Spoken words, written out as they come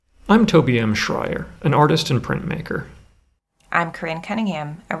I'm Toby M. Schreier, an artist and printmaker. I'm Corinne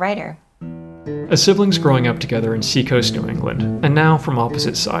Cunningham, a writer. As siblings growing up together in Seacoast, New England, and now from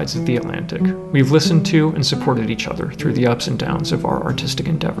opposite sides of the Atlantic, we've listened to and supported each other through the ups and downs of our artistic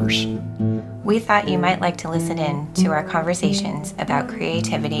endeavors. We thought you might like to listen in to our conversations about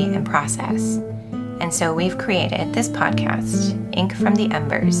creativity and process. And so we've created this podcast, Ink from the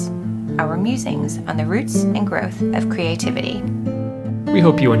Embers, our musings on the roots and growth of creativity. We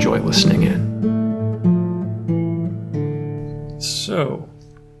hope you enjoy listening in. So,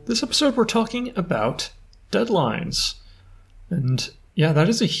 this episode we're talking about deadlines. And yeah, that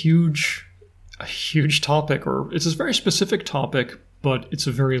is a huge topic, or it's a very specific topic, but it's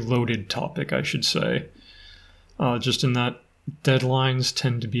a very loaded topic, I should say. Just in that deadlines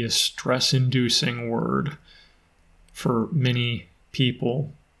tend to be a stress-inducing word for many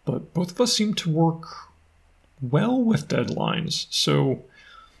people, but both of us seem to work well with deadlines. So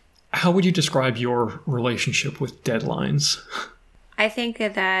how would you describe your relationship with deadlines? I think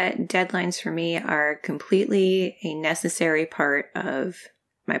that deadlines for me are completely a necessary part of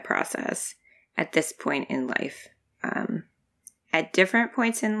my process at this point in life. At different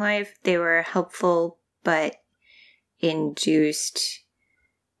points in life, they were helpful, but induced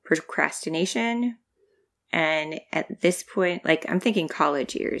procrastination. And at this point, like I'm thinking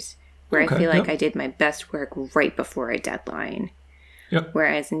college years, where I feel like I did my best work right before a deadline. Yep.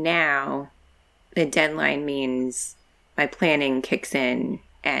 Whereas now, the deadline means my planning kicks in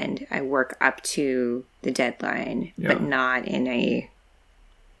and I work up to the deadline, but not in a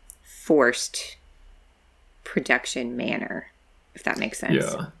forced production manner, if that makes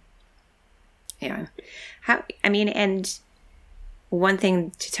sense. Yeah. And one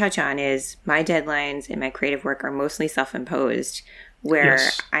thing to touch on is my deadlines in my creative work are mostly self-imposed, where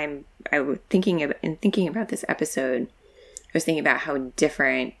I was thinking about this episode, I was thinking about how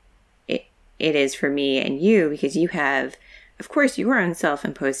different it is for me and you, because you have, of course, your own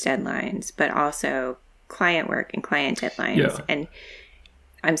self-imposed deadlines, but also client work and client deadlines. Yeah. And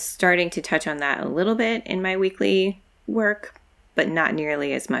I'm starting to touch on that a little bit in my weekly work, but not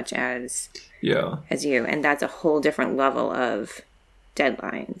nearly as much as you. And that's a whole different level of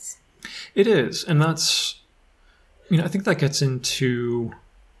deadlines. It is. And that's, I think that gets into,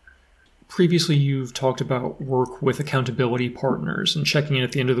 previously you've talked about work with accountability partners and checking in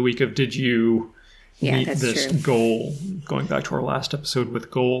at the end of the week of, did you meet this goal? Going back to our last episode with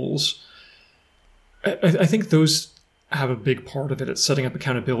goals. I think those have a big part of it. It's setting up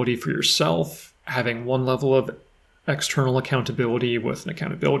accountability for yourself, having one level of external accountability with an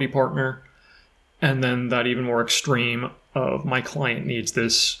accountability partner, and then that even more extreme of my client needs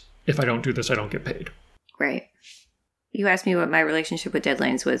this. If I don't do this, I don't get paid. Right. You asked me what my relationship with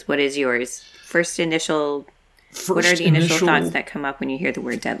deadlines was. What is yours? What are the initial thoughts that come up when you hear the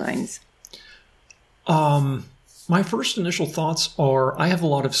word deadlines? My first initial thoughts are I have a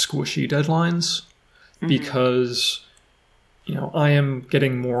lot of squishy deadlines because, I am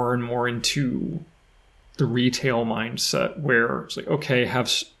getting more and more into the retail mindset where it's like, okay,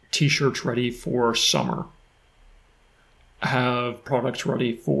 have t-shirts ready for summer, have products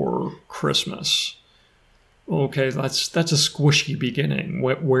ready for Christmas. Okay, that's a squishy beginning.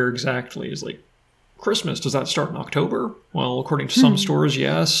 Where exactly is like Christmas? Does that start in October? Well, according to some stores,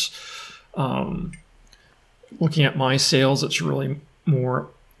 yes. Looking at my sales, it's really more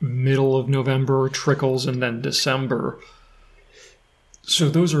middle of November, trickles, and then December. So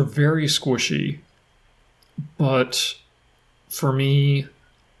those are very squishy. But for me,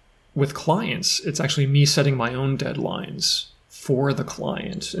 with clients, it's actually me setting my own deadlines for the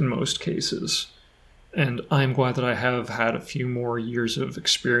client in most cases. And I'm glad that I have had a few more years of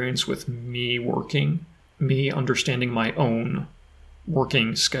experience with me understanding my own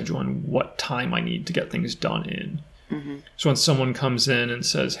working schedule and what time I need to get things done in. Mm-hmm. So when someone comes in and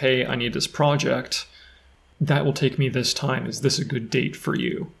says, hey, I need this project, that will take me this time. Is this a good date for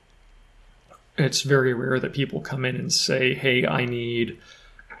you? It's very rare that people come in and say, hey, I need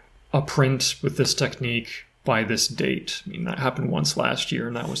a print with this technique by this date. That happened once last year,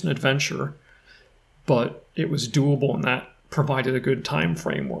 and that was an adventure. But it was doable, and that provided a good time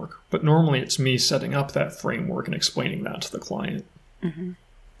framework. But normally it's me setting up that framework and explaining that to the client. Mm-hmm.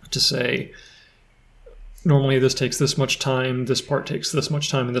 To say, normally this takes this much time, this part takes this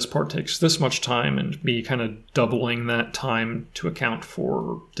much time, and this part takes this much time, and me kind of doubling that time to account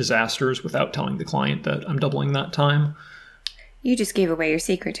for disasters without telling the client that I'm doubling that time. You just gave away your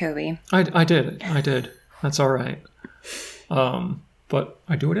secret, Toby. I did. That's all right. But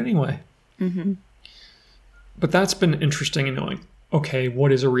I do it anyway. Mm-hmm. But that's been interesting in knowing, okay,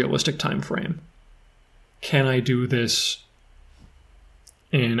 what is a realistic time frame? Can I do this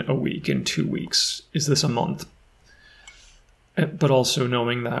in a week, in 2 weeks? Is this a month? But also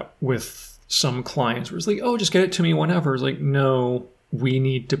knowing that with some clients where it's like, oh, just get it to me whenever. It's like, no, we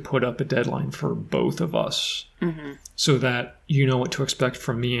need to put up a deadline for both of us so that you know what to expect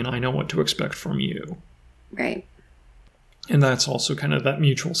from me and I know what to expect from you. Right. And that's also kind of that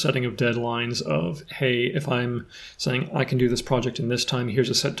mutual setting of deadlines of, hey, if I'm saying I can do this project in this time, here's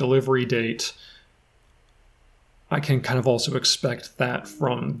a set delivery date, I can kind of also expect that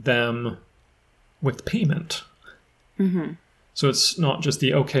from them with payment. So it's not just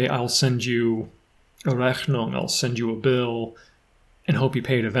the, okay, I'll send you a Rechnung, I'll send you a bill and hope you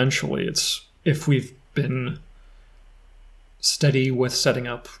pay it eventually. It's if we've been steady with setting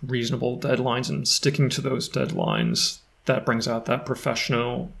up reasonable deadlines and sticking to those deadlines, that brings out that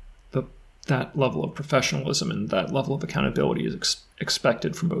that level of professionalism and that level of accountability is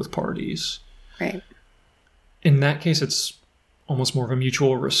expected from both parties. Right. In that case, it's almost more of a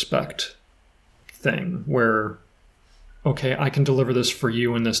mutual respect thing where, okay, I can deliver this for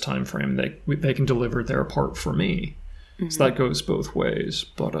you in this time frame. They can deliver their part for me. So that goes both ways.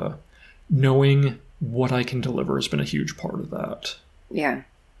 But knowing what I can deliver has been a huge part of that. Yeah.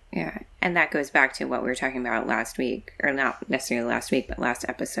 Yeah. And that goes back to what we were talking about last week, or not necessarily last week, but last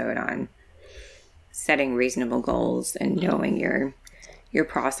episode on setting reasonable goals and knowing your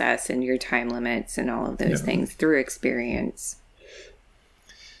process and your time limits and all of those things through experience.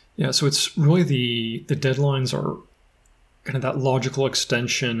 Yeah. So it's really the deadlines are kind of that logical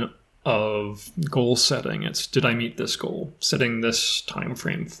extension of goal setting. It's, did I meet this goal? Setting this time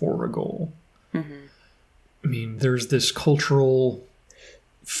frame for a goal. I mean, there's this cultural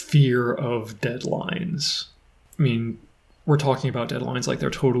fear of deadlines. I mean, we're talking about deadlines like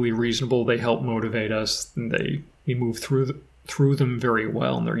they're totally reasonable. They help motivate us, and we move through them very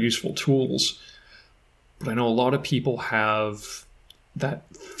well, and they're useful tools. But I know a lot of people have that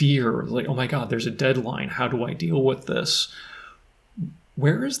fear, like, oh my God, there's a deadline. How do I deal with this?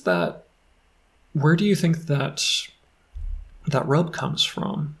 Where do you think that rub comes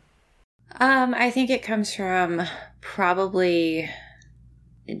from? I think it comes from probably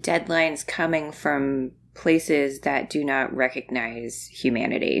deadlines coming from places that do not recognize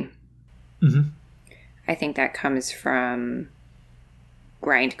humanity. I think that comes from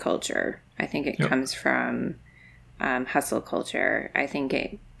grind culture. I think it comes from hustle culture. I think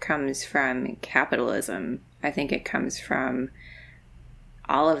it comes from capitalism. I think it comes from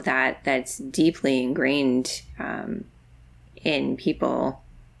all of that's deeply ingrained in people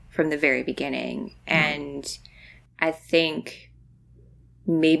from the very beginning. And I think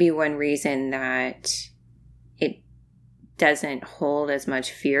maybe one reason that it doesn't hold as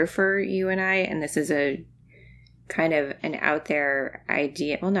much fear for you and I, and this is a kind of an out there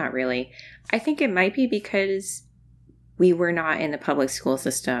idea. Well, not really. I think it might be because we were not in the public school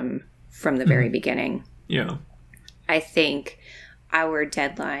system from the very beginning. Yeah. I think our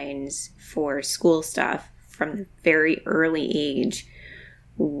deadlines for school stuff from the very early age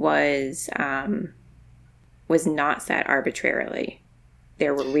was not set arbitrarily.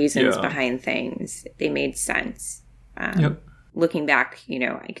 There were reasons behind things. They made sense. Looking back,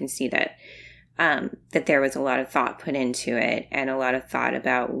 I can see that that there was a lot of thought put into it and a lot of thought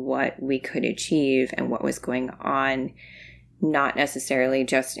about what we could achieve and what was going on, not necessarily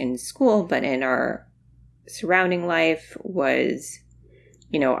just in school, but in our surrounding life. Was,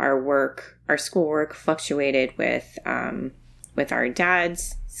 our schoolwork fluctuated with our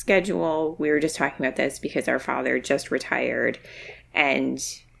dad's schedule. We were just talking about this because our father just retired and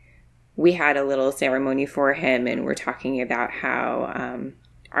we had a little ceremony for him, and we're talking about how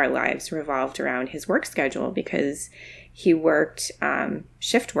our lives revolved around his work schedule because he worked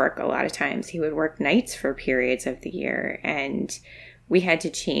shift work a lot of times. He would work nights for periods of the year, and we had to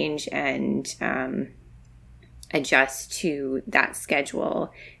change and adjust to that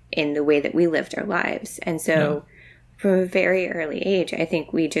schedule in the way that we lived our lives. And so from a very early age, I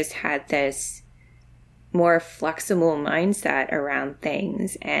think we just had this more flexible mindset around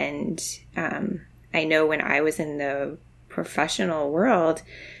things. And I know when I was in the professional world,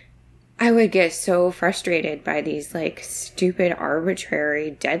 I would get so frustrated by these stupid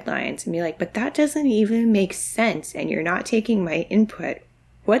arbitrary deadlines and be like, but that doesn't even make sense. And you're not taking my input.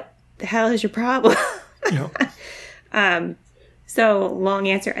 What the hell is your problem? So long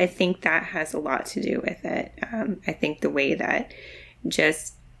answer, I think that has a lot to do with it. I think the way that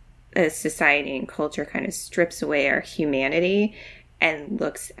just a society and culture kind of strips away our humanity and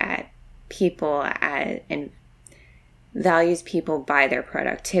looks at people and values people by their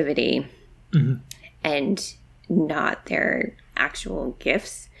productivity and not their actual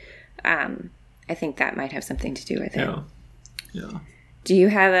gifts. I think that might have something to do with it. Yeah. Do you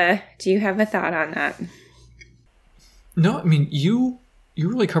have a thought on that? No, I mean, you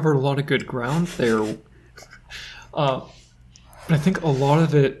really covered a lot of good ground there. But I think a lot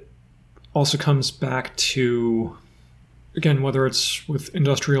of it also comes back to, again, whether it's with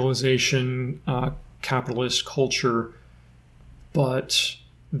industrialization, capitalist culture, but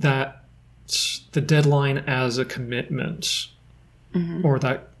that the deadline as a commitment, or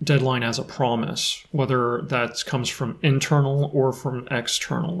that deadline as a promise, whether that comes from internal or from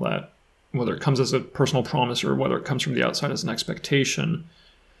external, that whether it comes as a personal promise or whether it comes from the outside as an expectation,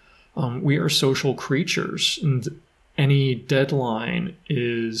 we are social creatures, and any deadline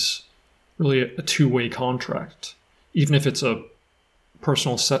is really a two-way contract. Even if it's a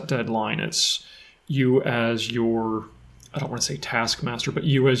personal set deadline, it's you as your, I don't want to say taskmaster, but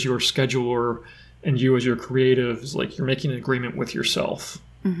you as your scheduler and you as your creative, is like you're making an agreement with yourself.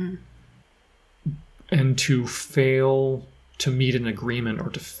 And to fail to meet an agreement, or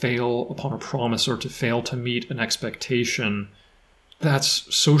to fail upon a promise, or to fail to meet an expectation,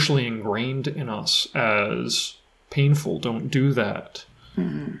 that's socially ingrained in us as painful. Don't do that.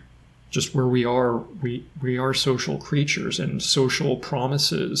 Just where we are, we are social creatures, and social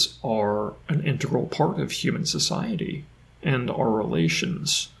promises are an integral part of human society and our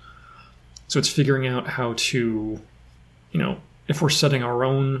relations. So it's figuring out how to, if we're setting our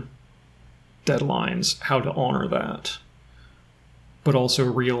own deadlines, how to honor that. But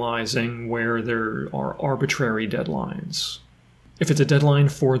also realizing where there are arbitrary deadlines. If it's a deadline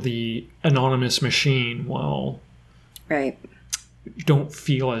for the anonymous machine, well, right, don't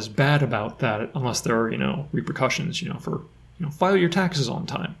feel as bad about that unless there are, repercussions, for, file your taxes on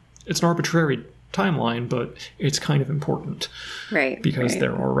time. It's an arbitrary timeline, but it's kind of important. Right. Because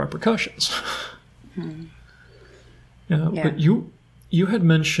there are repercussions. Yeah. But you had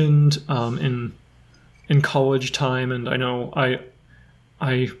mentioned in college time, and I know I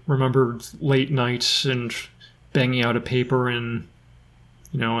remembered late nights and banging out a paper in,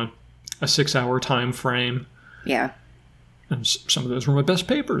 a 6-hour time frame. Yeah. And some of those were my best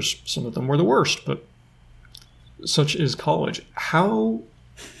papers. Some of them were the worst, but such is college. How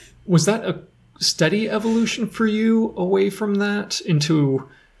was that a steady evolution for you away from that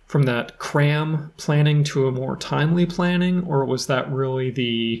from that cram planning to a more timely planning? Or was that really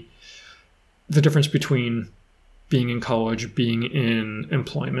the difference between being in college, being in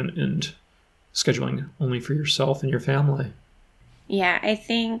employment, and scheduling only for yourself and your family? Yeah, I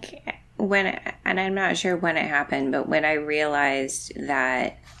think and I'm not sure when it happened, but when I realized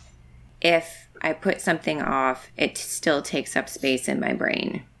that if I put something off, it still takes up space in my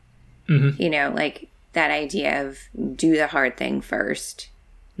brain. Like that idea of do the hard thing first.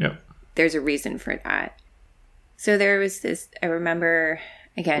 Yeah. There's a reason for that. So there was this, I remember,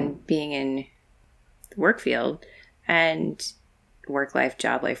 again, being in the work field and work life,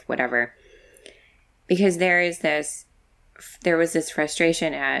 job life, whatever, because there was this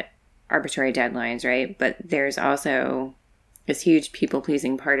frustration at arbitrary deadlines, right? But there's also this huge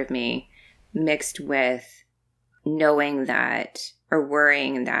people-pleasing part of me mixed with knowing that, or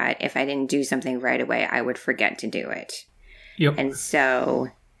worrying that if I didn't do something right away, I would forget to do it. Yep. And so,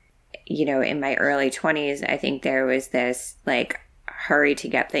 in my early 20s, I think there was this hurry to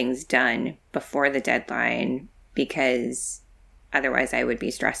get things done before the deadline because otherwise I would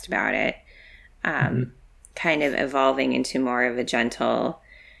be stressed about it. Kind of evolving into more of a gentle,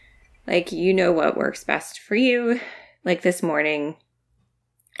 what works best for you. Like this morning,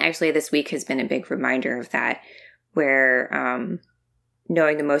 actually this week has been a big reminder of that, where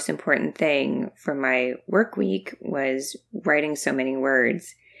knowing the most important thing for my work week was writing so many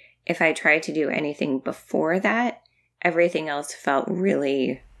words. If I tried to do anything before that, everything else felt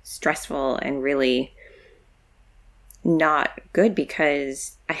really stressful and really not good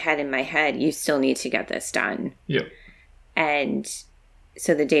because I had in my head, you still need to get this done. Yeah. And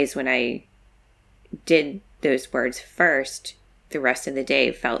so the days when I did those words first, the rest of the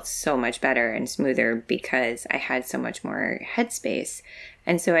day felt so much better and smoother because I had so much more headspace.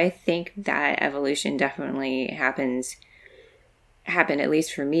 And so I think that evolution definitely happened at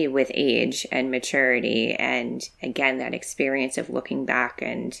least for me with age and maturity. And again, that experience of looking back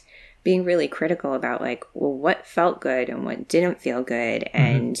and being really critical about what felt good and what didn't feel good.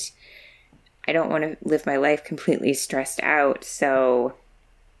 And I don't want to live my life completely stressed out. So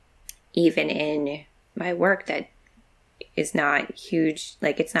even in my work that is not huge,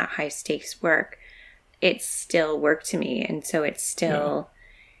 it's not high stakes work, it's still work to me. And so it still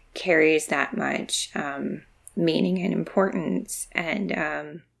carries that much meaning and importance.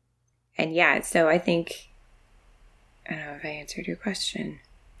 And so I think, I don't know if I answered your question.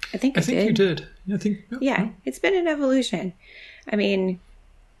 I think I did. You did. Yeah, it's been an evolution. I mean,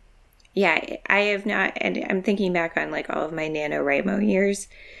 yeah, I have not, and I'm thinking back on like all of my NaNoWriMo years,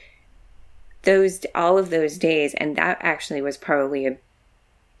 all of those days, and that actually was probably a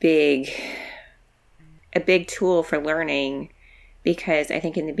big tool for learning, because I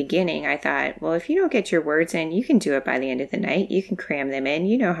think in the beginning I thought, well, if you don't get your words in, you can do it by the end of the night. You can cram them in.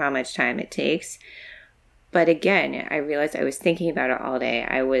 You know how much time it takes. But again, I realized I was thinking about it all day.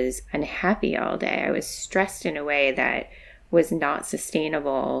 I was unhappy all day. I was stressed in a way that was not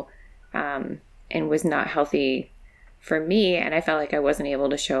sustainable, and was not healthy for me. And I felt like I wasn't able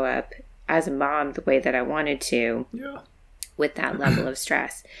to show up as a mom the way that I wanted to with that level of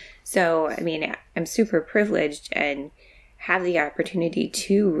stress. So, I mean, I'm super privileged and have the opportunity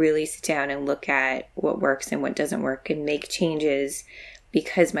to really sit down and look at what works and what doesn't work and make changes,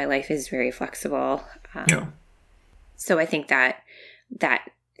 because my life is very flexible. So I think that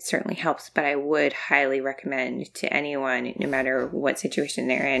certainly helps, but I would highly recommend to anyone, no matter what situation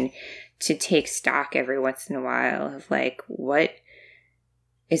they're in, to take stock every once in a while of like, what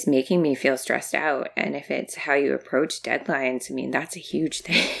is making me feel stressed out? And if it's how you approach deadlines, I mean, that's a huge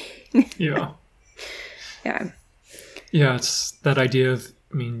thing. Yeah. Yeah. Yeah, it's that idea of,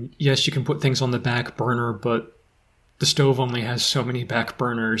 I mean, yes, you can put things on the back burner, but the stove only has so many back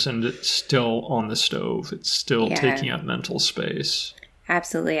burners, and it's still on the stove. It's still taking up mental space.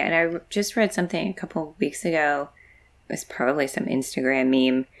 Absolutely. And I just read something a couple of weeks ago. It was probably some Instagram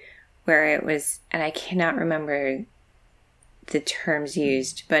meme where it was, and I cannot remember the terms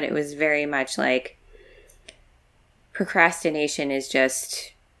used, but it was very much like procrastination is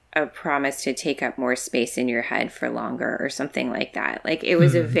just a promise to take up more space in your head for longer, or something like that. Like, it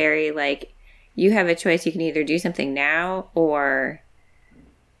was a very like, you have a choice. You can either do something now, or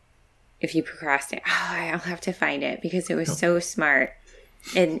if you procrastinate, I'll have to find it, because it was so smart.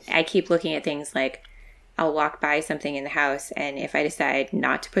 And I keep looking at things like, I'll walk by something in the house, and if I decide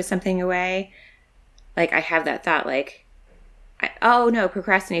not to put something away, like, I have that thought like, oh no,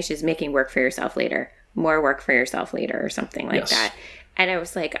 procrastination is making work for yourself later, more work for yourself later, or something like that. And I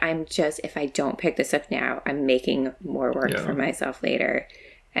was like, if I don't pick this up now, I'm making more work for myself later.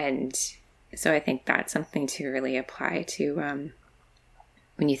 And so I think that's something to really apply to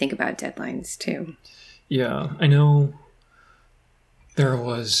when you think about deadlines too. Yeah, I know there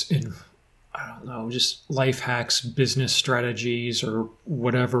was just life hacks, business strategies, or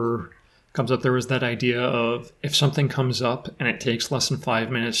whatever comes up. There was that idea of, if something comes up and it takes less than 5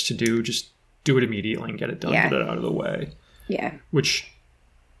 minutes to do, just do it immediately and get it done, get it out of the way. Yeah. Which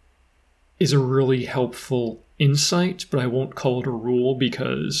is a really helpful insight, but I won't call it a rule,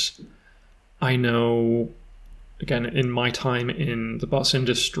 because I know, again, in my time in the bus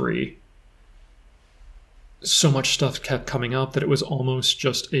industry, so much stuff kept coming up that it was almost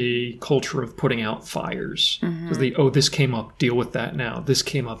just a culture of putting out fires. This came up, deal with that now. This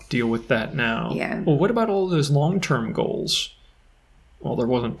came up, deal with that now. Yeah. Well, what about all those long-term goals? Well, there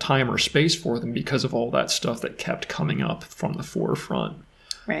wasn't time or space for them because of all that stuff that kept coming up from the forefront.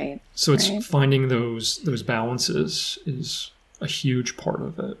 Right. So it's finding those balances is a huge part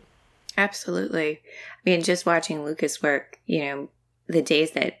of it. Absolutely. I mean, just watching Lucas work, the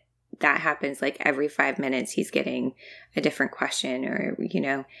days that happens, like every 5 minutes he's getting a different question, or,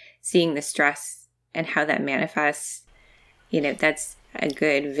 seeing the stress and how that manifests, that's a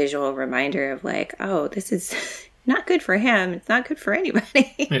good visual reminder of like, oh, this is not good for him. It's not good for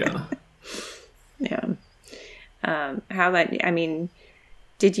anybody. Yeah. Yeah. How about,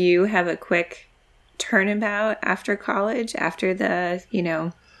 did you have a quick turnabout after college, after the,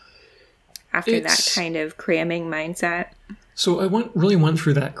 that kind of cramming mindset? So I really went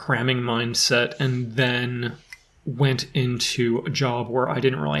through that cramming mindset, and then went into a job where I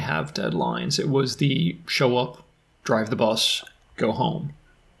didn't really have deadlines. It was the show up, drive the bus, go home,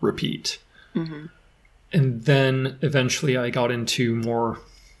 repeat. Mm-hmm. And then eventually I got into more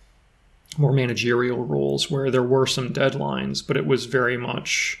managerial roles where there were some deadlines, but it was very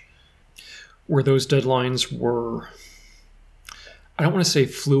much where those deadlines were, I don't want to say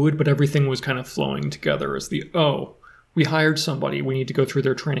fluid, but everything was kind of flowing together as we hired somebody, we need to go through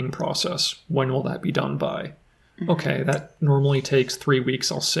their training process. When will that be done by? Mm-hmm. Okay, that normally takes 3 weeks.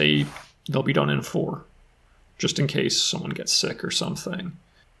 I'll say they'll be done in 4, just in case someone gets sick or something.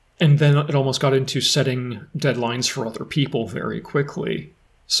 And then it almost got into setting deadlines for other people very quickly.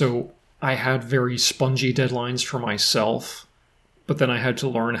 So I had very spongy deadlines for myself, but then I had to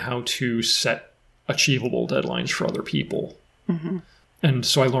learn how to set achievable deadlines for other people. Mm-hmm. And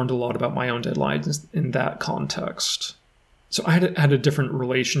so I learned a lot about my own deadlines in that context. So I had a different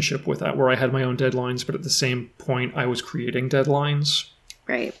relationship with that, where I had my own deadlines, but at the same point I was creating deadlines.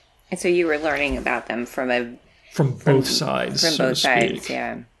 Right. And so you were learning about them from a from both sides. From so both sides,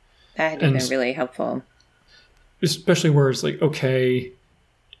 yeah. That had been really helpful. Especially where it's like, okay,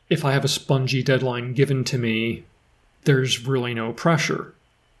 if I have a spongy deadline given to me, there's really no pressure.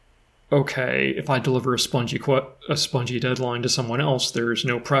 Okay, if I deliver a spongy deadline to someone else, there's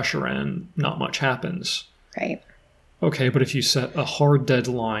no pressure and not much happens. Right. Okay, but if you set a hard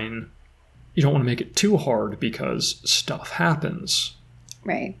deadline, you don't want to make it too hard because stuff happens.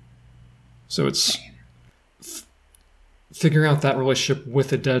 Right. So it's figuring out that relationship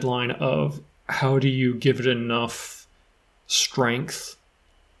with a deadline of how do you give it enough strength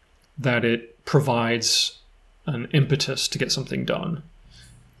that it provides an impetus to get something done,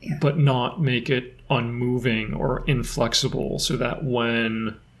 but not make it unmoving or inflexible so that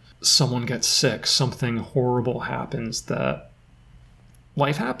when someone gets sick, something horrible happens, that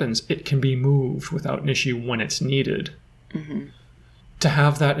life happens. It can be moved without an issue when it's needed. Mm-hmm. To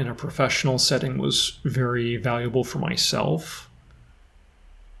have that in a professional setting was very valuable for myself.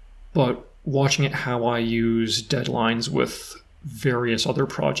 But watching it how I use deadlines with various other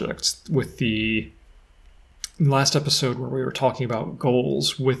projects, with the last episode where we were talking about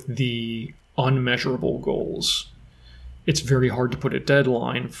goals, with the unmeasurable goals, it's very hard to put a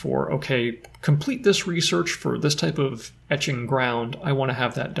deadline for, okay, complete this research for this type of etching ground. I want to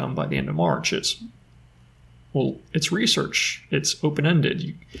have that done by the end of March. It's research. It's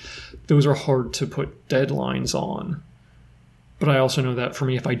open-ended. Those are hard to put deadlines on. But I also know that for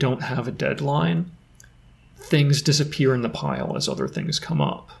me, if I don't have a deadline, things disappear in the pile as other things come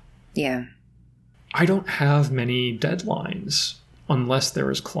up. Yeah. I don't have many deadlines unless there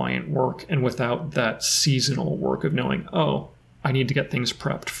is client work and without that seasonal work of knowing, oh, I need to get things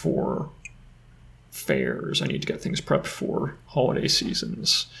prepped for fairs. I need to get things prepped for holiday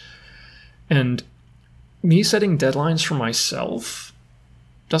seasons. And me setting deadlines for myself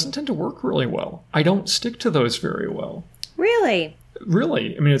doesn't tend to work really well. I don't stick to those very well. Really?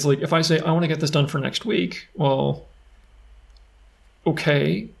 Really. I mean, it's like if I say, I want to get this done for next week, well,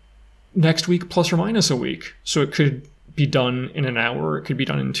 okay, next week plus or minus a week. So it could be done in an hour. It could be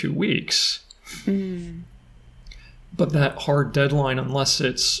done in 2 weeks. Mm. But that hard deadline, unless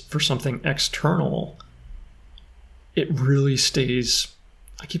it's for something external, it really stays,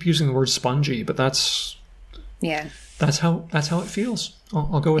 I keep using the word spongy, but that's how it feels.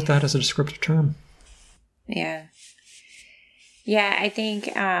 I'll go with that as a descriptive term. Yeah. Yeah, I think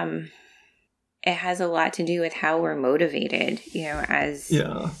it has a lot to do with how we're motivated, as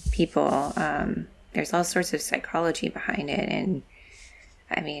people. There's all sorts of psychology behind it. And,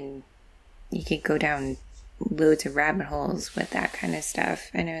 I mean, you could go down loads of rabbit holes with that kind of stuff.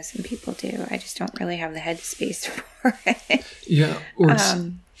 I know some people do. I just don't really have the headspace for it. Yeah, or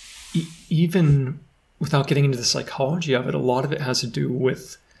even without getting into the psychology of it, a lot of it has to do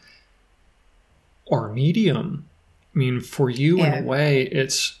with our medium. I mean, for you, in a way,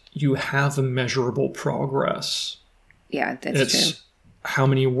 it's you have a measurable progress. Yeah, that's true. How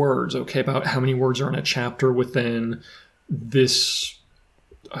many words, about how many words are in a chapter within this,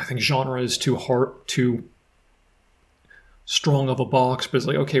 I think genre is too strong of a box, but it's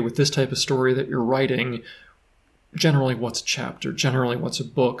like, okay, with this type of story that you're writing, generally what's a chapter, generally what's a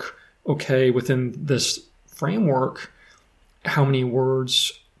book, okay, within this framework, how many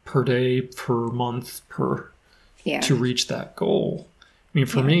words per day, per month, to reach that goal. I mean,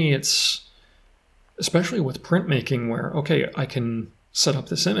 for me, it's, especially with printmaking where, okay, I can set up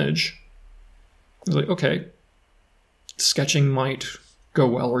this image. It's like, okay, sketching might go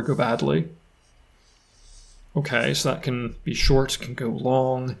well or go badly. Okay, so that can be short, can go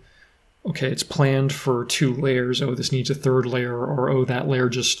long. Okay, it's planned for 2 layers. Oh, this needs a 3rd layer. Or, oh, that layer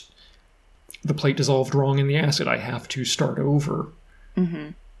the plate dissolved wrong in the acid. I have to start over. Mm-hmm.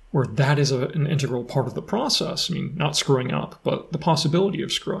 Where that is an integral part of the process. I mean, not screwing up, but the possibility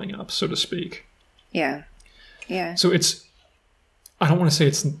of screwing up, so to speak. Yeah. Yeah. So I don't want to say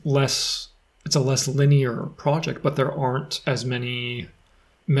it's a less linear project, but there aren't as many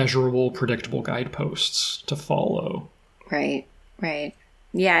measurable, predictable guideposts to follow. Right. Right.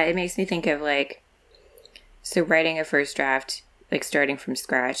 Yeah, it makes me think of so writing a first draft, starting from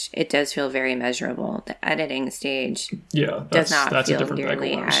scratch, it does feel very measurable. The editing stage does not feel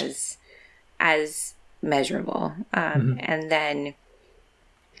nearly as measurable. And then,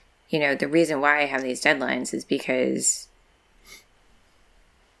 the reason why I have these deadlines is because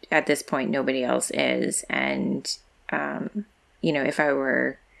at this point, nobody else is. And, if I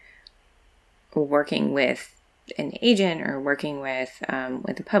were working with an agent or working with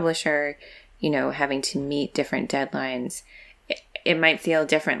a publisher, having to meet different deadlines, it might feel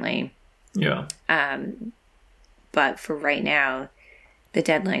differently. Yeah. But for right now, the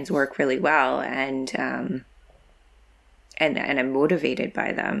deadlines work really well. And and I'm motivated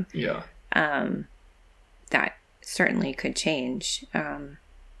by them, Yeah. That certainly could change.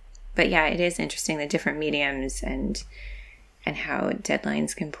 But yeah, it is interesting, the different mediums and how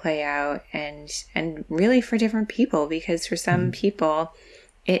deadlines can play out, and really for different people, because for some people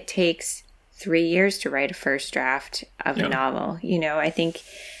it takes 3 years to write a first draft of a novel. I think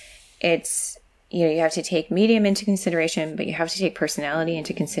it's, you have to take medium into consideration, but you have to take personality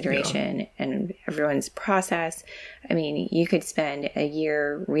into consideration and everyone's process. I mean, you could spend a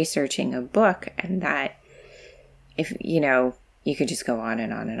year researching a book, and that, if you could just go on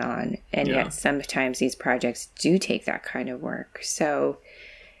and on and on. And yet sometimes these projects do take that kind of work. So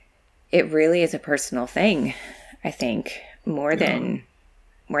it really is a personal thing, I think, more than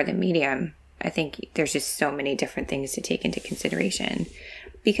medium. I think there's just so many different things to take into consideration,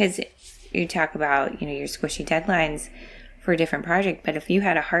 because you talk about, your squishy deadlines for a different project, but if you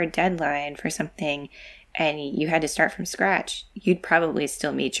had a hard deadline for something and you had to start from scratch, you'd probably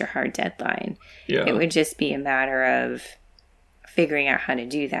still meet your hard deadline. Yeah. It would just be a matter of figuring out how to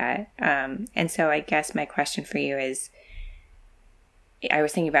do that. And so I guess my question for you is, I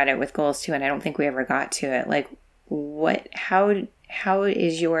was thinking about it with goals too, and I don't think we ever got to it. Like, how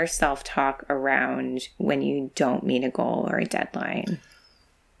is your self-talk around when you don't meet a goal or a deadline?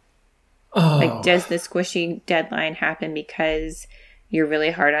 Like, does the squishy deadline happen because you're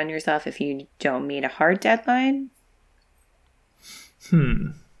really hard on yourself if you don't meet a hard deadline?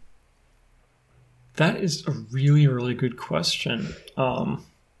 That is a really, really good question.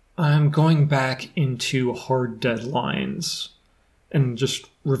 I'm going back into hard deadlines and just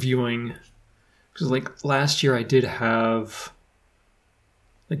reviewing, because like last year I did have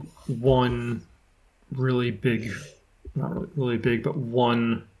like one really big, not really, really big, but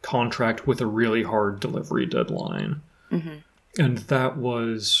one contract with a really hard delivery deadline. And that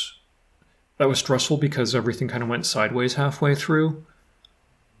was stressful because everything kind of went sideways halfway through.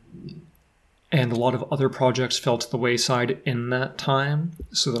 And a lot of other projects fell to the wayside in that time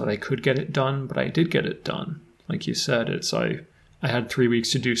so that I could get it done, but I did get it done. Like you said, I had 3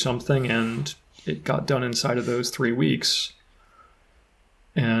 weeks to do something, and it got done inside of those 3 weeks.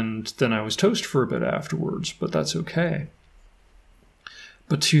 And then I was toast for a bit afterwards, but that's okay.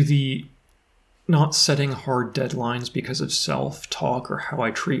 But to the not setting hard deadlines because of self-talk or how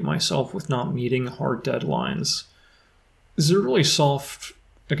I treat myself with not meeting hard deadlines, is it really soft?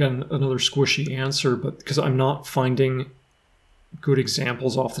 Again, another squishy answer, but because I'm not finding good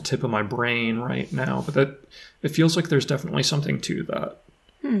examples off the tip of my brain right now, but that it feels like there's definitely something to that.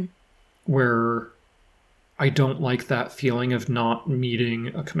 Where I don't like that feeling of not meeting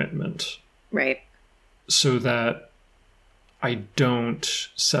a commitment. Right. So that I don't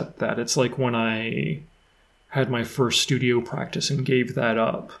set that. It's like when I had my first studio practice and gave that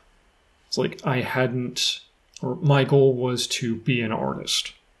up. It's like my goal was to be an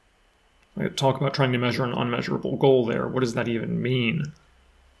artist. I talk about trying to measure an unmeasurable goal there. What does that even mean?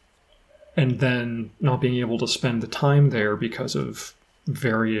 And then not being able to spend the time there because of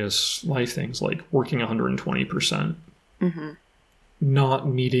various life things like working 120%. Not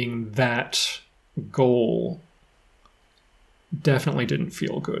meeting that goal definitely didn't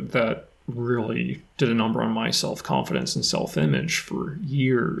feel good. That really did a number on my self-confidence and self-image for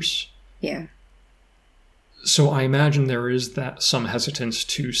years. Yeah. So I imagine there is some hesitance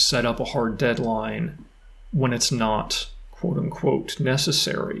to set up a hard deadline when it's not, quote unquote,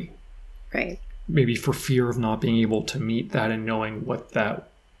 necessary. Right. Maybe for fear of not being able to meet that and knowing what that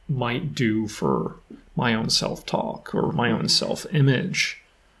might do for my own self-talk or my own self-image.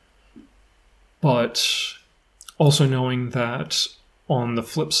 But also knowing that on the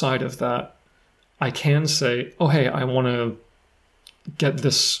flip side of that, I can say, oh, hey, I want to get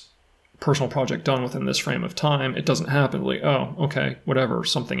this personal project done within this frame of time. It doesn't happen. Like, oh, okay, whatever,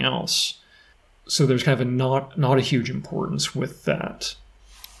 something else. So there's kind of not a huge importance with that.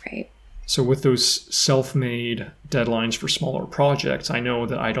 Right. So with those self-made deadlines for smaller projects, I know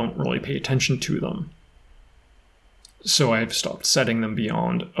that I don't really pay attention to them. So I've stopped setting them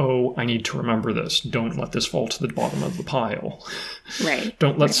beyond, oh, I need to remember this. Don't let this fall to the bottom of the pile. Right.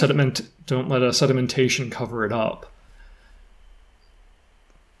 Don't let a sedimentation cover it up.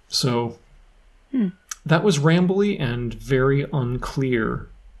 So that was rambly and very unclear.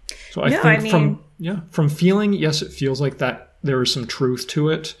 So from feeling, yes, it feels like that there is some truth to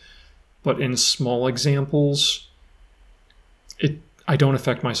it, but in small examples, I don't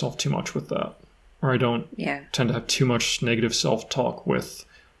affect myself too much with that. Or I don't tend to have too much negative self-talk with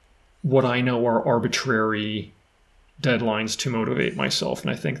what I know are arbitrary deadlines to motivate myself.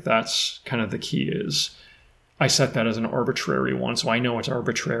 And I think that's kind of the key is I set that as an arbitrary one. So I know it's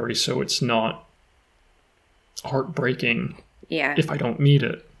arbitrary, so it's not heartbreaking Yeah. if I don't meet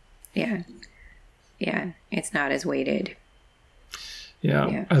it. Yeah. Yeah. It's not as weighted.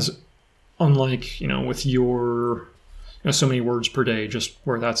 Yeah. As unlike, with your so many words per day, just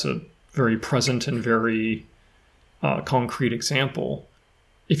where that's a very present and very concrete example.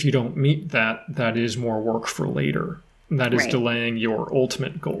 If you don't meet that, that is more work for later. That is delaying your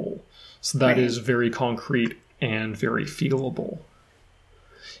ultimate goal. So that is very concrete and very feelable,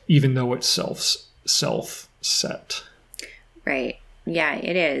 even though it's self-set. Right. Yeah,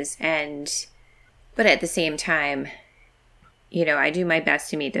 it is. But at the same time, I do my best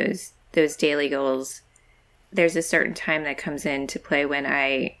to meet those daily goals. There's a certain time that comes into play when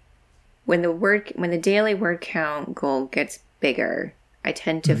the daily word count goal gets bigger, I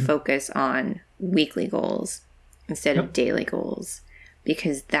tend to focus on weekly goals instead of daily goals,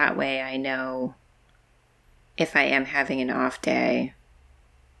 because that way I know if I am having an off day,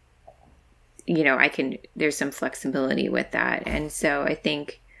 there's some flexibility with that. And so I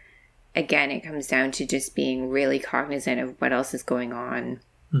think, again, it comes down to just being really cognizant of what else is going on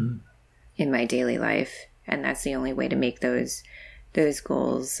in my daily life. And that's the only way to make those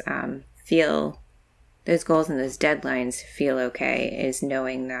goals those goals and those deadlines feel okay, is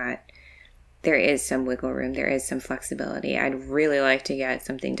knowing that there is some wiggle room, there is some flexibility. I'd really like to get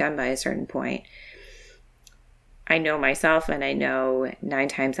something done by a certain point. I know myself, and I know 9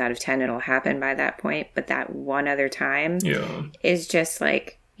 times out of 10 it'll happen by that point, but that one other time is just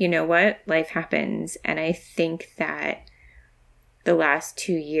like, you know what? Life happens. And I think that the last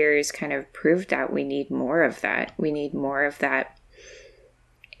 2 years kind of proved that we need more of that. We need more of that.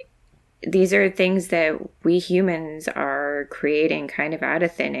 These are things that we humans are creating kind of out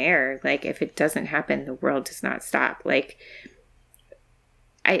of thin air. Like, if it doesn't happen, the world does not stop. Like,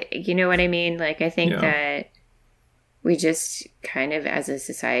 you know what I mean? Like, I think that we just kind of, as a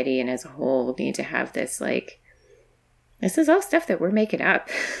society and as a whole, need to have this, like, this is all stuff that we're making up.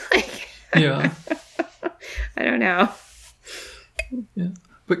 Like, yeah. I don't know. Yeah.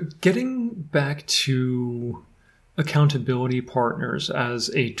 But getting back to accountability partners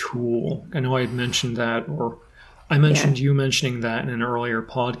as a tool, I know I had mentioned that, or I mentioned you mentioning that in an earlier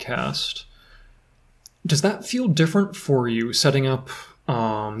podcast. Does that feel different for you, setting up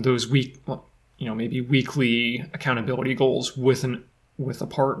those maybe weekly accountability goals with a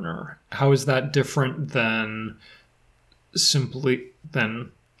partner? How is that different than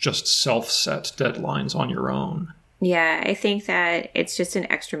just self-set deadlines on your own? Yeah, I think that it's just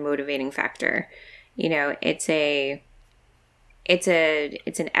an extra motivating factor. It's an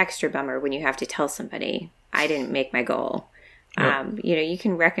extra bummer when you have to tell somebody, I didn't make my goal. Yep. You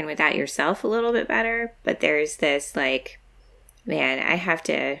can reckon with that yourself a little bit better, but there's this, like, man, I have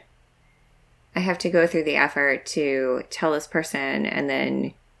to go through the effort to tell this person, and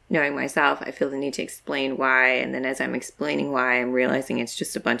then knowing myself, I feel the need to explain why, and then as I'm explaining why, I'm realizing it's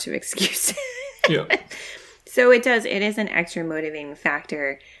just a bunch of excuses. Yeah. So it is an extra motivating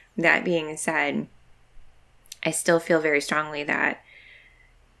factor. That being said, I still feel very strongly that,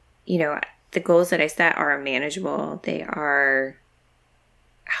 the goals that I set are manageable. They are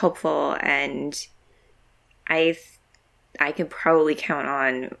helpful, and I could probably count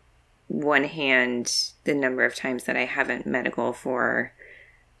on one hand the number of times that I haven't met a goal for,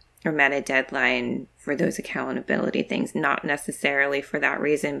 or met a deadline for those accountability things. Not necessarily for that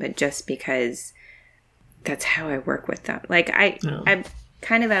reason, but just because that's how I work with them. Like, I'm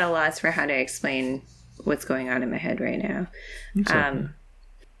kind of at a loss for how to explain what's going on in my head right now. Exactly.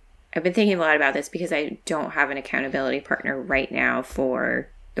 I've been thinking a lot about this because I don't have an accountability partner right now for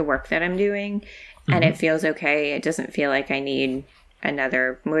the work that I'm doing. And it feels okay. It doesn't feel like I need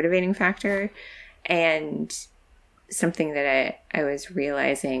another motivating factor. And something that I was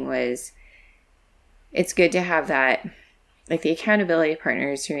realizing was, it's good to have that, like, the accountability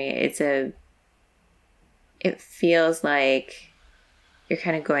partners for me, it feels like you're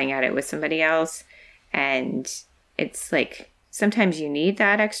kind of going at it with somebody else. And it's like, sometimes you need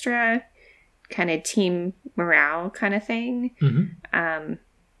that extra kind of team morale kind of thing.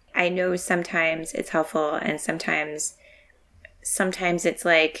 I know sometimes it's helpful, and sometimes it's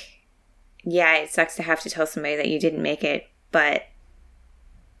like, yeah, it sucks to have to tell somebody that you didn't make it, but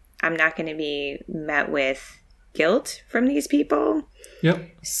I'm not going to be met with guilt from these people.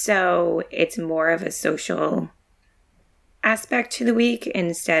 Yep. So it's more of a social aspect to the week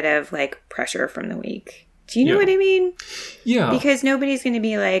instead of, like, pressure from the week. Do you know what I mean? Yeah. Because nobody's going to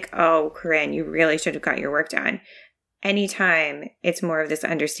be like, oh, Corinne, you really should have got your work done. Anytime, it's more of this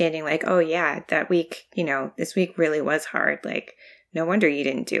understanding, like, oh, yeah, that week, this week really was hard. Like, no wonder you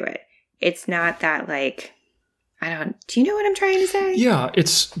didn't do it. It's not that, like, do you know what I'm trying to say? Yeah,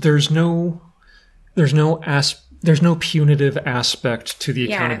 there's no punitive aspect to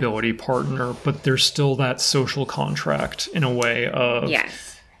the accountability partner, but there's still that social contract in a way of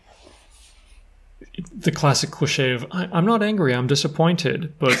the classic cliche of I'm not angry, I'm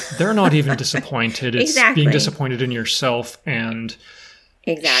disappointed, but they're not even disappointed. It's being disappointed in yourself and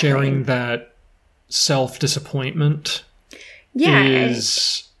sharing that self-disappointment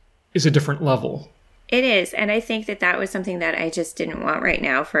is a different level. It is. And I think that was something that I just didn't want right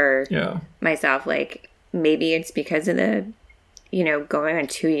now for myself. Like, maybe it's because of the, going on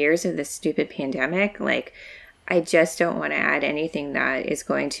 2 years of this stupid pandemic. Like, I just don't want to add anything that is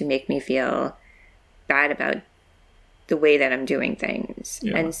going to make me feel bad about the way that I'm doing things.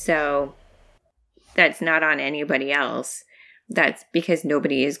 Yeah. And so that's not on anybody else. That's because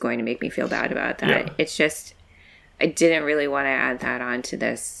nobody is going to make me feel bad about that. Yeah. It's just, I didn't really want to add that on to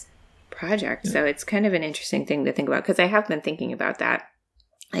this project. Yeah. So it's kind of an interesting thing to think about, because I have been thinking about that.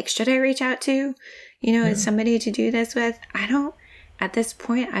 Like, should I reach out to, somebody to do this with? At this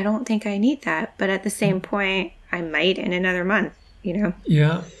point, I don't think I need that. But at the same point, I might in another month,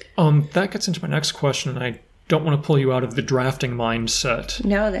 Yeah. That gets into my next question, and I don't want to pull you out of the drafting mindset.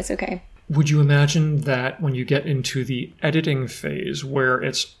 No, that's okay. Would you imagine that when you get into the editing phase, where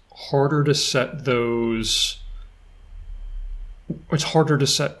it's harder to set goals,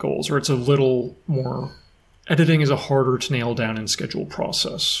 or it's a little more, editing is a harder to nail down and schedule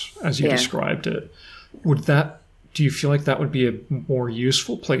process, as you described it. Do you feel like that would be a more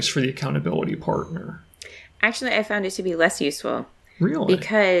useful place for the accountability partner? Actually, I found it to be less useful. Really?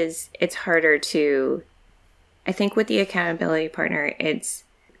 Because it's harder to, I think with the accountability partner, it's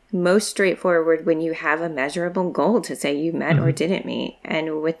most straightforward when you have a measurable goal to say you met or didn't meet.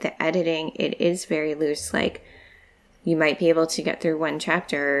 And with the editing, it is very loose. Like, you might be able to get through one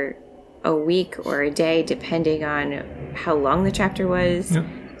chapter a week or a day, depending on how long the chapter was,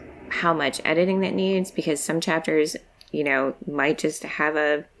 how much editing that needs, because some chapters, might just have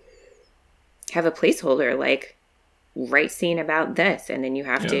a placeholder, like, write scene about this, and then you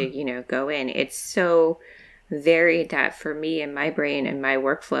have to, go in. It's so varied that for me and my brain and my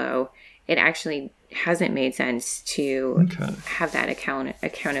workflow, it actually hasn't made sense to have that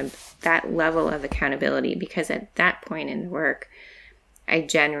that level of accountability, because at that point in the work, I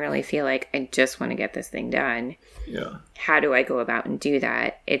generally feel like I just want to get this thing done. Yeah. How do I go about and do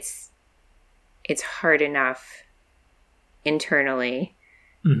that? It's hard enough internally,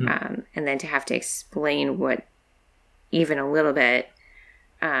 and then to have to explain what, even a little bit,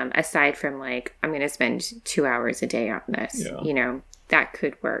 aside from like, I'm going to spend 2 hours a day on this, that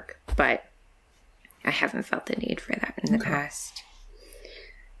could work, but I haven't felt the need for that in the past.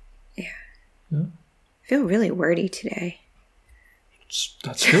 Yeah. I feel really wordy today.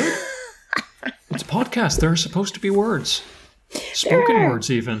 That's good. It's a podcast. There are supposed to be words. Spoken words,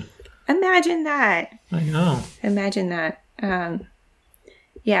 even. Imagine that. I know. Imagine that.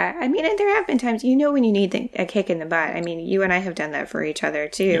 Yeah, I mean, and there have been times, when you need a kick in the butt. I mean, you and I have done that for each other,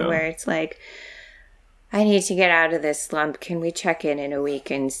 too, where it's like, I need to get out of this slump. Can we check in a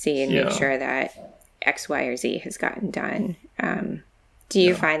week and see and make sure that X, Y, or Z has gotten done? Do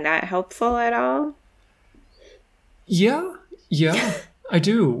you find that helpful at all? Yeah, I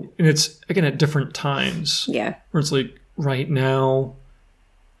do. And it's, again, at different times. Yeah. Where it's like, right now,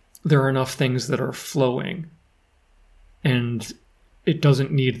 there are enough things that are flowing. And it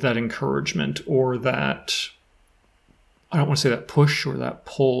doesn't need that encouragement or that, I don't want to say that push or that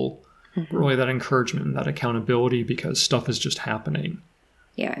pull, but really that encouragement and that accountability, because stuff is just happening.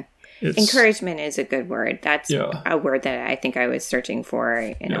 Yeah. Encouragement is a good word. That's a word that I think I was searching for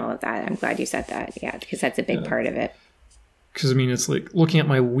in all of that. I'm glad you said that. Yeah, because that's a big part of it. Because, I mean, it's like looking at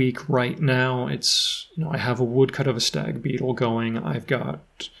my week right now, it's, I have a woodcut of a stag beetle going. I've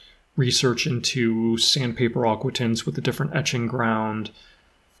got research into sandpaper aquatints with a different etching ground.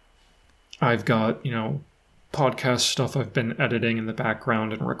 I've got, podcast stuff I've been editing in the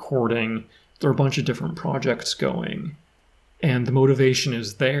background and recording. There are a bunch of different projects going. And the motivation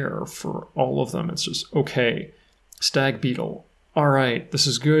is there for all of them. It's just, okay, stag beetle. All right, this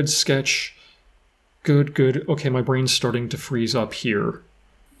is good. Sketch. Good. Okay, my brain's starting to freeze up here.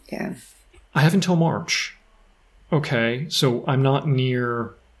 Yeah. I have until March. Okay, so I'm not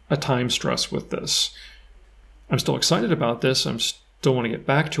near a time stress with this. I'm still excited about this. I'm still want to get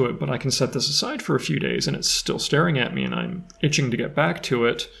back to it, but I can set this aside for a few days and it's still staring at me and I'm itching to get back to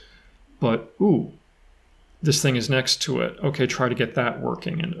it. But, this thing is next to it. Okay, try to get that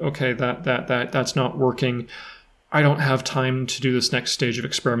working. And okay, that's not working. I don't have time to do this next stage of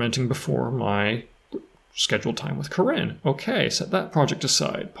experimenting before my scheduled time with Corinne. Okay, set that project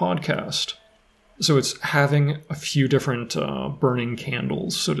aside. Podcast. So it's having a few different burning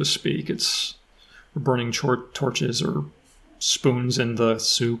candles, so to speak. It's burning torches or spoons in the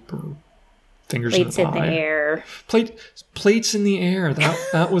soup or fingers plates in the pie. In the air. Plates in the air.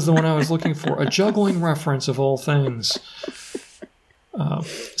 That was the one I was looking for. A juggling reference of all things.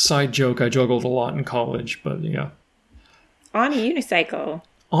 Side joke, I juggled a lot in college, but yeah. On a unicycle.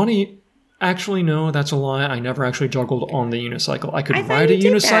 Actually, no, that's a lie. I never actually juggled on the unicycle. I could ride a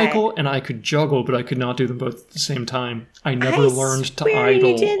unicycle and I could juggle, but I could not do them both at the same time. I never learned to idle.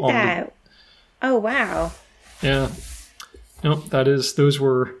 You did that. Oh, wow. Yeah. No, those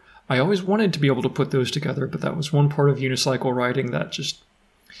were, I always wanted to be able to put those together, but that was one part of unicycle riding that just,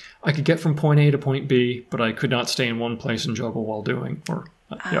 I could get from point A to point B, but I could not stay in one place and juggle while doing,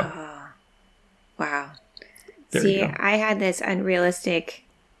 yeah. Oh, wow. There See, I had this unrealistic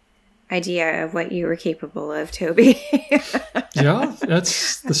idea of what you were capable of, Toby. Yeah,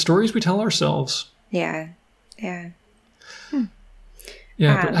 that's the stories we tell ourselves. Yeah. Yeah,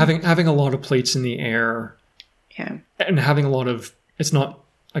 but having a lot of plates in the air. Yeah. And having a lot of, it's not,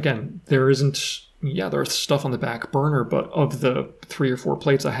 again, there's stuff on the back burner, but of the 3 or 4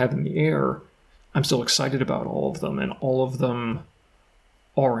 plates I have in the air, I'm still excited about all of them, and all of them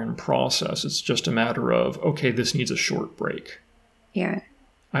are in process. It's just a matter of, okay, this needs a short break. Yeah.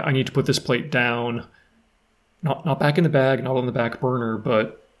 I need to put this plate down, not back in the bag, not on the back burner,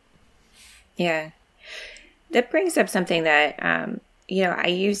 but... Yeah. That brings up something that, I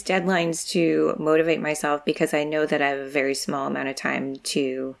use deadlines to motivate myself because I know that I have a very small amount of time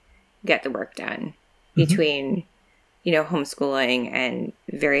to get the work done between, homeschooling and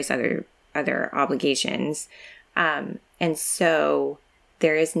various other obligations. And so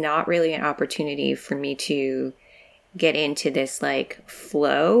there is not really an opportunity for me to get into this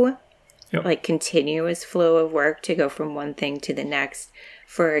flow, continuous flow of work to go from one thing to the next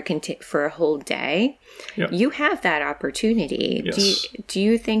for a whole day. Yep. You have that opportunity. Yes. Do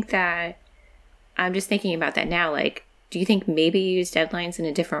you think that, I'm just thinking about that now, do you think maybe you use deadlines in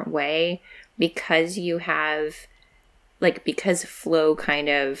a different way because you have, because flow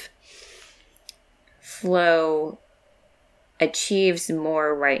achieves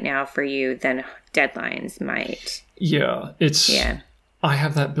more right now for you than deadlines might? Yeah, I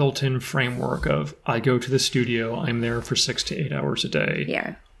have that built-in framework of I go to the studio, I'm there for 6 to 8 hours a day.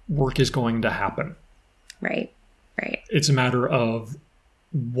 Yeah. Work is going to happen. Right. It's a matter of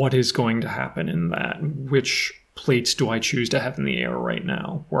what is going to happen in that. Which plates do I choose to have in the air right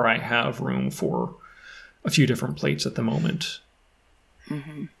now, where I have room for a few different plates at the moment.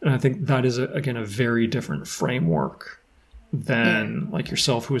 Mm-hmm. And I think that is, again, a very different framework than like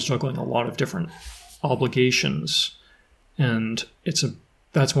yourself, who is juggling a lot of different obligations. And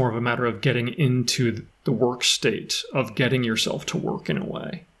that's more of a matter of getting into the work state of getting yourself to work in a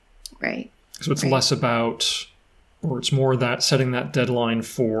way. Right. So it's less about, or it's more that setting that deadline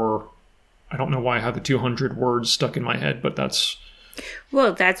for, I don't know why I have the 200 words stuck in my head, but that's...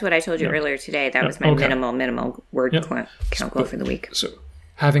 Well, that's what I told you earlier today. That was my minimal word count goal for the week. So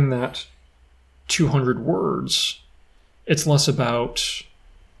having that 200 words, it's less about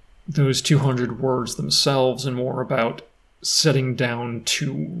those 200 words themselves and more about setting down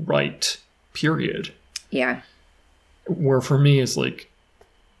to write, period. Yeah. Where for me is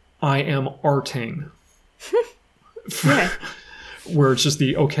I am arting. Where it's just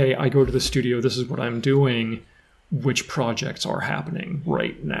I go to the studio, this is what I'm doing, which projects are happening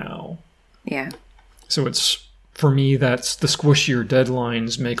right now. Yeah. So it's, for me, that's the squishier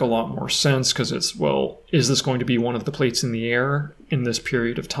deadlines make a lot more sense because it's, is this going to be one of the plates in the air in this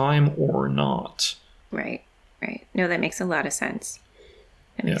period of time or not? Right. No, that makes a lot of sense.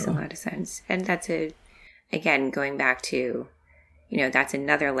 That makes a lot of sense. And that's again, going back to, that's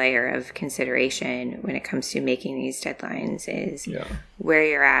another layer of consideration when it comes to making these deadlines is where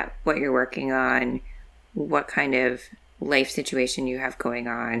you're at, what you're working on, what kind of life situation you have going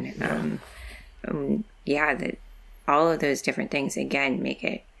on. That all of those different things, again, make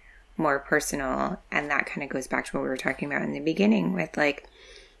it more personal. And that kind of goes back to what we were talking about in the beginning with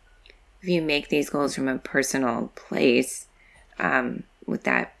if you make these goals from a personal place, with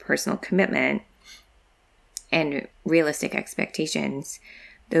that personal commitment and realistic expectations,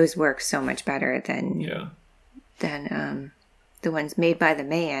 those work so much better than the ones made by the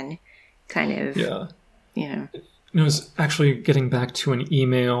man, kind of. Yeah. It was actually getting back to an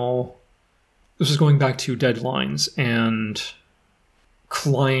email. This is going back to deadlines and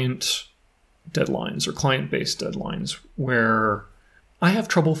client deadlines or client-based deadlines, where I have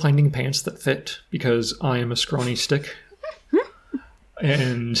trouble finding pants that fit because I am a scrawny stick.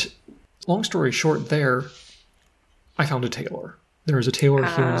 And long story short there, I found a tailor. There is a tailor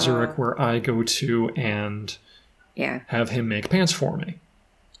here in Zurich where I go to and have him make pants for me.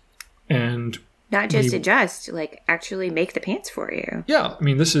 And Not just adjust, like actually make the pants for you. Yeah. I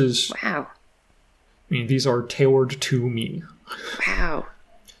mean, this is... Wow. I mean, these are tailored to me. Wow.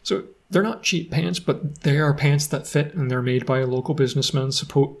 So they're not cheap pants, but they are pants that fit, and they're made by a local businessman.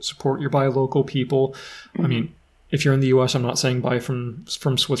 Support your buy local people. I mean, if you're in the U.S., I'm not saying buy from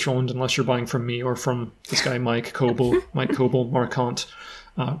Switzerland unless you're buying from me or from this guy, Mike Coble, Marquant.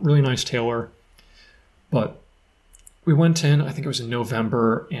 Really nice tailor. But we went in, I think it was in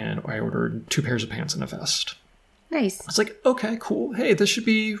November, and I ordered 2 pairs of pants and a vest. Nice. It's like, okay, cool. Hey, this should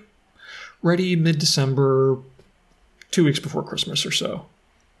be ready mid-December, 2 weeks before Christmas or so.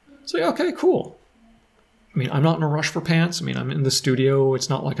 It's like, okay, cool. I mean, I'm not in a rush for pants. I mean, I'm in the studio. It's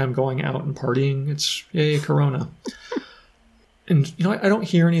not like I'm going out and partying. It's, yay, Corona. And, you know, I don't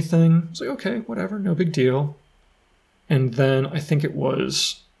hear anything. It's like, okay, whatever, no big deal. And then I think it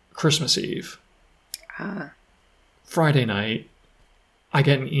was Christmas Eve. Friday night, I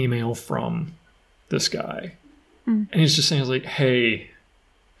get an email from this guy. And he's just saying, like, hey,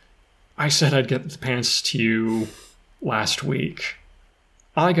 I said I'd get the pants to you last week.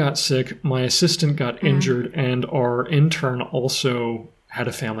 I got sick, my assistant got injured, and our intern also had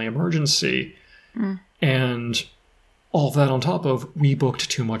a family emergency. And all of that on top of, we booked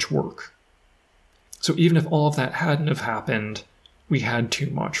too much work. So even if all of that hadn't have happened, we had too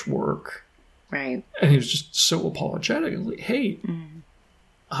much work. Right. And he was just so apologetic. Like, hey,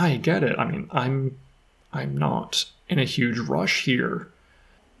 I get it. I mean, I'm not in a huge rush here.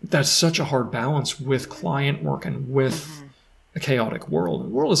 That's such a hard balance with client work and with a chaotic world. The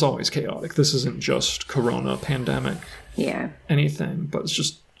world is always chaotic. This isn't just Corona, pandemic, anything. But it's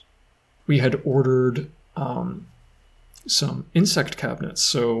just, we had ordered some insect cabinets.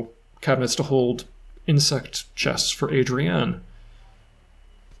 So cabinets to hold insect chests for Adrienne.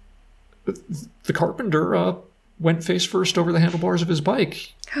 The carpenter went face first over the handlebars of his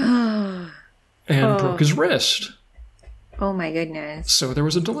bike and broke his wrist. Oh my goodness. So there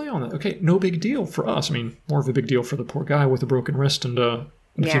was a delay on that. Okay, no big deal for us. I mean, more of a big deal for the poor guy with a broken wrist and a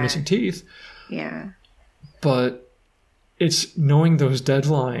few missing teeth. Yeah. But it's knowing those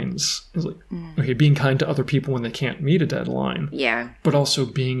deadlines. It's like, okay, being kind to other people when they can't meet a deadline. Yeah. But also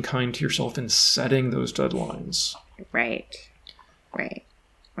being kind to yourself in setting those deadlines. Right.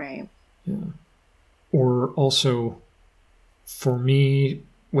 Yeah. Or also, for me,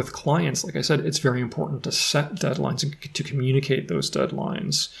 with clients, like I said, it's very important to set deadlines and to communicate those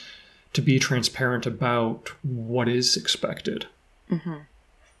deadlines, to be transparent about what is expected.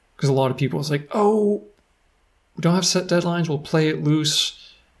 Because a lot of people, it's like, oh, we don't have set deadlines, we'll play it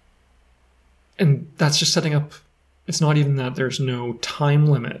loose. And that's just setting up, it's not even that there's no time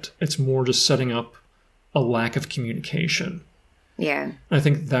limit. It's more just setting up a lack of communication. Yeah. I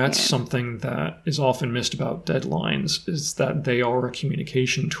think that's something that is often missed about deadlines, is that they are a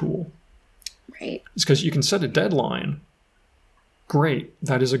communication tool. Right. It's because you can set a deadline. Great.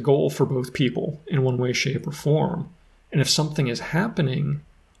 That is a goal for both people in one way, shape, or form. And if something is happening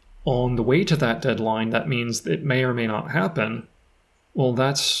on the way to that deadline, that means it may or may not happen. Well,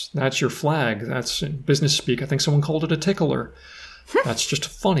 that's your flag. That's in business speak. I think someone called it a tickler. That's just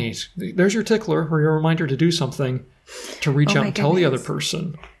funny. There's your tickler or your reminder to do something, to reach out and tell the other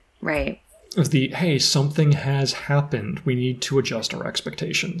person. Right. Of the, hey, something has happened. We need to adjust our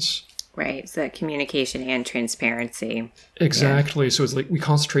expectations. Right. So that communication and transparency. Exactly. So it's like we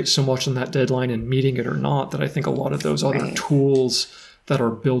concentrate so much on that deadline and meeting it or not that I think a lot of those other tools that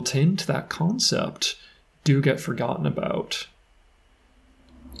are built into that concept do get forgotten about.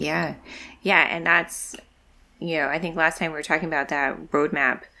 Yeah. Yeah. And that's, I think last time we were talking about that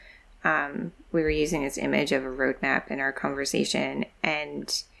roadmap. We were using this image of a roadmap in our conversation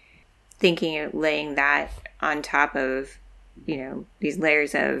and thinking of laying that on top of, these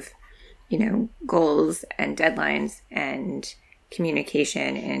layers of, goals and deadlines and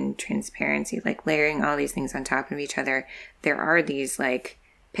communication and transparency, like layering all these things on top of each other. There are these like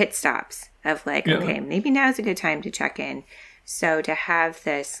pit stops of like, okay, maybe now's a good time to check in. So to have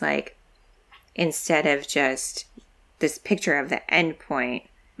this, like, instead of just this picture of the end point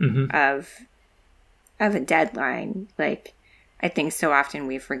of a deadline, like, I think so often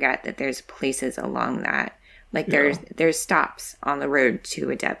we forget that there's places along that. Like there's stops on the road to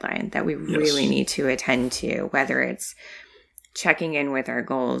a deadline that we really need to attend to, whether it's checking in with our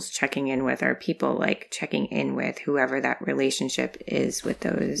goals, checking in with our people, like checking in with whoever that relationship is with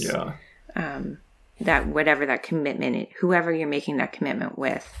those, that whatever that commitment, whoever you're making that commitment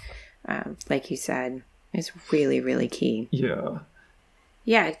with, like you said, is really, really key. Yeah.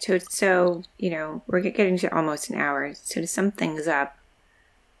 Yeah. So, we're getting to almost an hour. So to sum things up,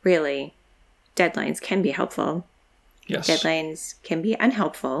 really, deadlines can be helpful. Yes. Deadlines can be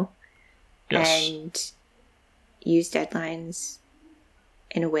unhelpful. and use deadlines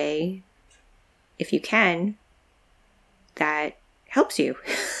in a way, if you can, that helps you.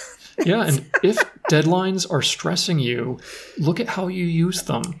 Yeah, and if deadlines are stressing you, look at how you use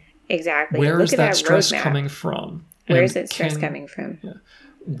them. Exactly. Where is that stress coming from? Where is that stress coming from?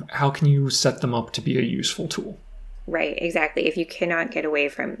 How can you set them up to be a useful tool? Right, exactly. If you cannot get away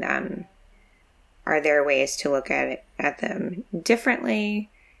from them, are there ways to look at them differently,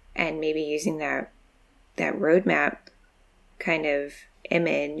 and maybe using that roadmap kind of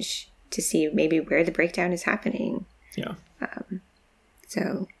image to see maybe where the breakdown is happening? Yeah.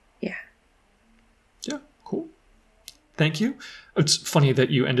 So, yeah. Yeah, cool. Thank you. It's funny that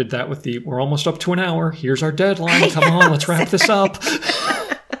you ended that with we're almost up to an hour. Here's our deadline. Come on, let's wrap this up.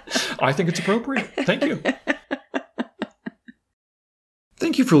 I think it's appropriate. Thank you.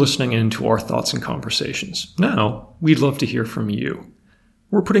 Thank you for listening in to our thoughts and conversations. Now, we'd love to hear from you.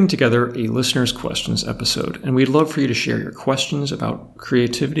 We're putting together a listener's questions episode, and we'd love for you to share your questions about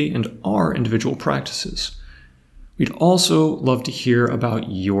creativity and our individual practices. We'd also love to hear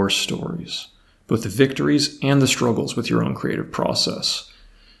about your stories, both the victories and the struggles with your own creative process.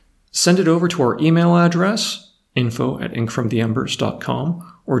 Send it over to our email address,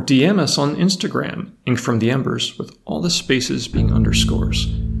 info@inkfromtheembers.com, or DM us on Instagram, inkfromtheembers, with all the spaces being underscores.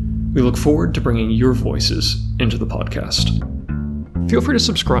 We look forward to bringing your voices into the podcast. Feel free to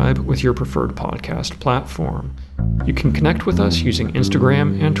subscribe with your preferred podcast platform. You can connect with us using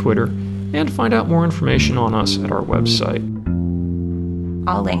Instagram and Twitter, and find out more information on us at our website.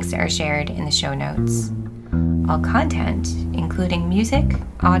 All links are shared in the show notes. All content, including music,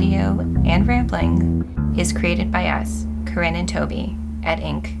 audio, and rambling, is created by us, Corinne and Toby, at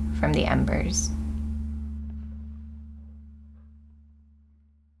Ink from the Embers.